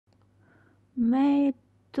May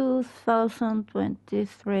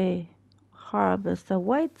 2023. Harvest a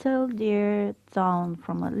white-tailed deer down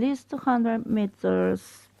from at least 200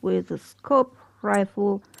 meters with a scope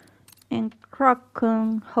rifle in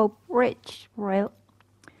KRAKEN Rope Bridge. Well,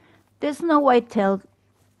 there's no white-tailed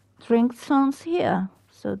drink zones here,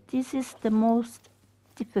 so this is the most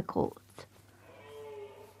difficult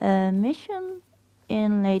mission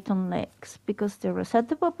in Layton Lakes because they reset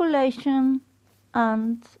the population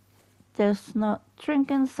and there's no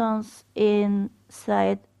drinking zones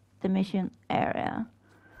inside the mission area.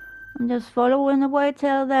 I'm just following the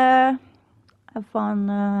whitetail there. I found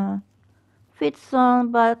a feed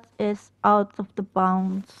zone, but it's out of the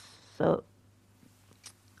bounds, so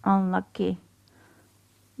unlucky.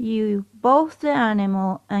 You, both the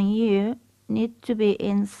animal and you, need to be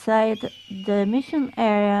inside the mission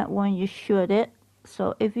area when you shoot it.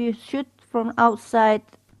 So if you shoot from outside,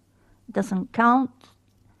 it doesn't count.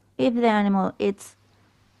 If the animal is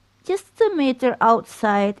just a meter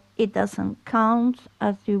outside, it doesn't count,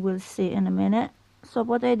 as you will see in a minute. So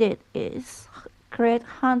what I did is create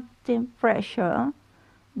hunting pressure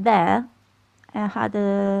there. I had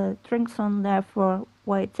a drink zone there for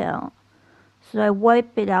whitetail. So I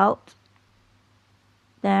wipe it out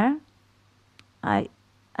there. I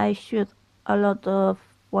shoot a lot of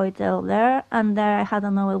whitetail there, and there I had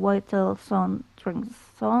another whitetail zone, drink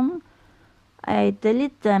zone. I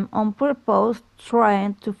delete them on purpose,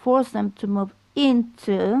 trying to force them to move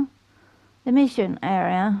into the mission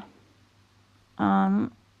area.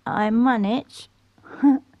 I managed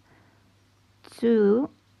to,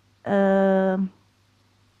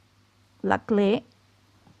 luckily,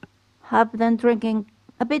 have them drinking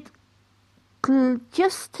a bit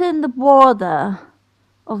just in the border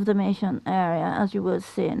of the mission area, as you will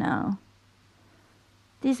see now.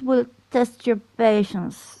 This will test your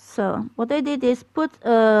patience. So what I did is put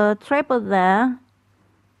a tripod there.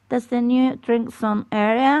 That's the new drink zone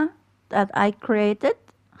area that I created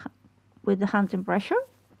with the hunting pressure.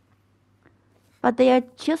 But they are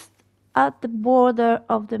just at the border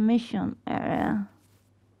of the mission area.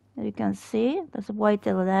 As you can see, there's a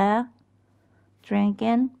whitetail there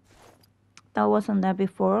drinking. That wasn't there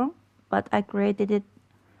before, but I created it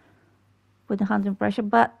with the hunting pressure.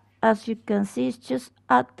 But as you can see, it's just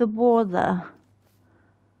at the border.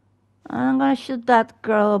 And I'm gonna shoot that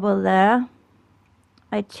girl over there.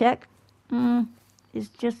 I checked. It's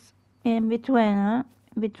just in between,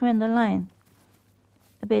 between the line.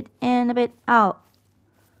 A bit in, a bit out.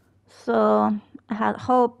 So I had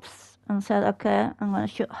hopes and said, okay, I'm gonna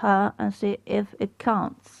shoot her and see if it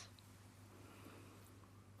counts.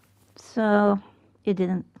 So it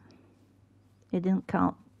didn't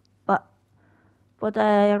count. But what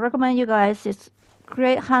I recommend you guys is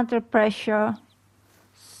create hunter pressure.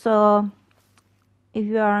 So if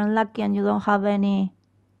you are unlucky and you don't have any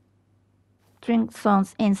drink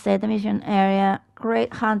zones inside the mission area,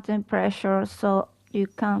 create hunting pressure so you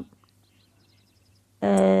can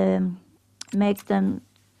make them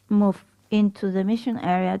move into the mission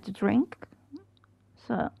area to drink.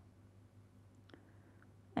 So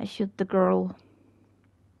I shoot the girl.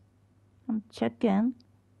 I'm checking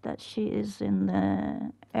that she is in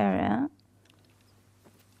the area.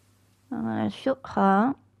 I'm gonna shoot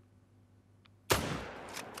her.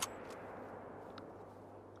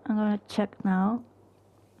 I'm gonna check now.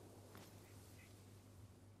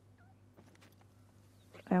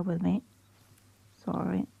 Bear with me.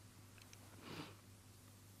 Sorry.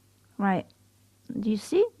 Right. Do you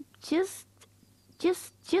see? Just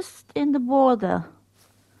in the border.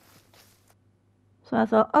 So I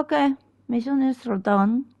thought, okay, mission is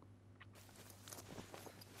done.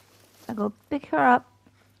 I go pick her up.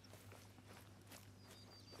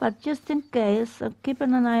 But just in case, I'm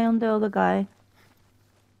keeping an eye on the other guy.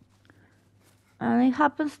 And it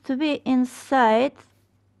happens to be inside,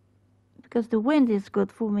 because the wind is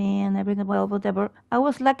good for me and everything, well, whatever. I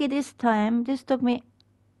was lucky this time. This took me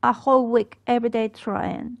a whole week, every day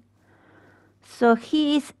trying. So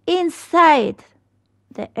he is inside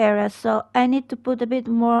the area, so I need to put a bit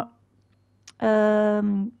more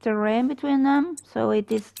terrain between them, so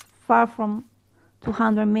it is far from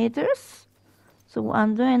 200 meters. So what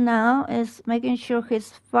I'm doing now is making sure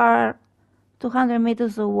he's far 200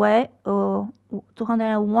 meters away, or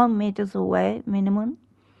 201 meters away minimum.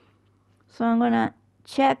 So I'm gonna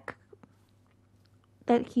check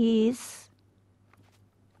that he's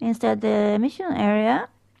inside the mission area,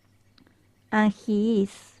 and he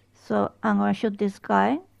is. So I'm gonna shoot this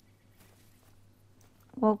guy,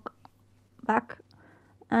 walk back,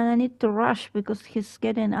 and I need to rush because he's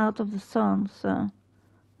getting out of the zone. So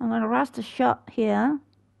I'm gonna rush the shot here.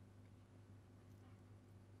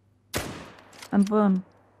 And boom.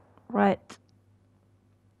 Right.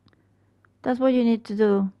 That's what you need to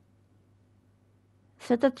do.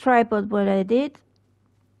 Set a tripod where I did.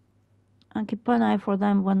 And keep an eye for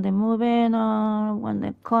them when they move in or when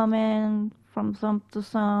they come in from some to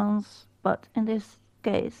zones. But in this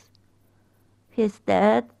case, he's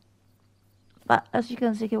dead. But as you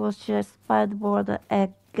can see, he was just by the border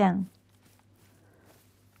again.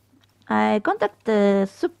 I contacted the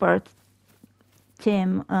support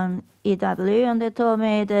team on EW and they told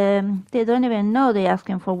me they don't even know they're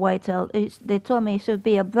asking for whitetail. They told me it should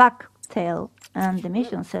be a blacktail, and the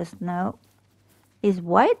mission says no. It's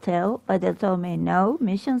whitetail, but they told me no,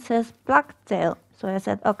 mission says blacktail. So I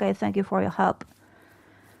said, okay, thank you for your help.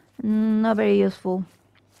 Not very useful.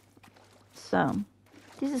 So,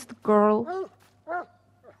 this is the girl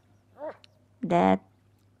that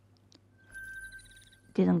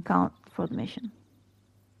didn't count for the mission.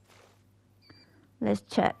 Let's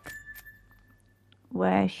check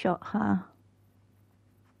where I shot her.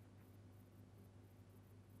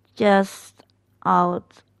 Just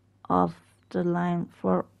out of the line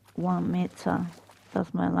for 1 meter.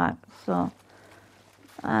 That's my luck. So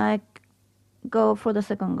I go for the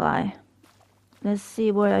second guy. Let's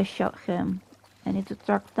see where I shot him. I need to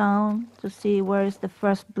track down to see where is the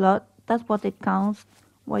first blood. That's what it counts,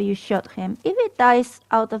 where you shot him. If it dies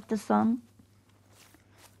out of the sun,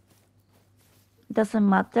 doesn't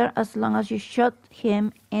matter as long as you shot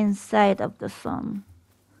him inside of the sun.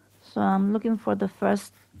 So I'm looking for the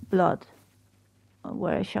first blood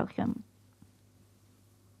where I shot him.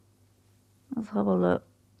 Let's have a look.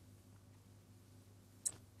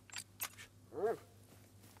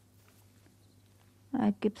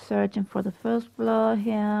 I keep searching for the first blood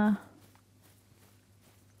here.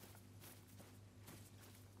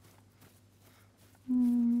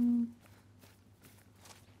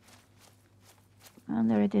 And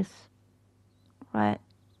there it is. Right,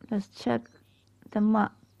 let's check the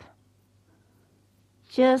map.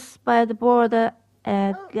 Just by the border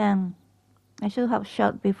again. I should have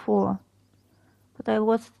shot before, but I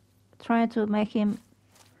was trying to make him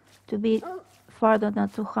to be farther than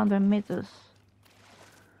 200 meters.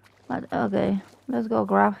 But okay, let's go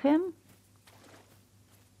grab him.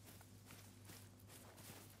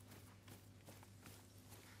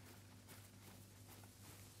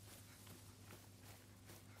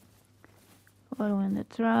 Following the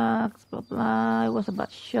tracks, blah blah. It was a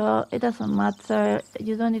bad shot. It doesn't matter.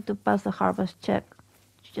 You don't need to pass the harvest check.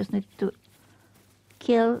 You just need to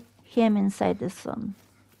kill him inside the sun.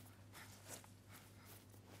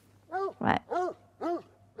 Right.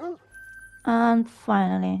 And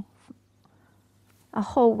finally, a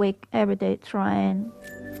whole week every day trying.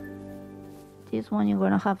 This one you're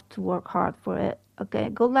gonna have to work hard for it. Okay,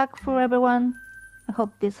 good luck for everyone. I hope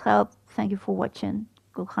this helped. Thank you for watching.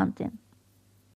 Good hunting.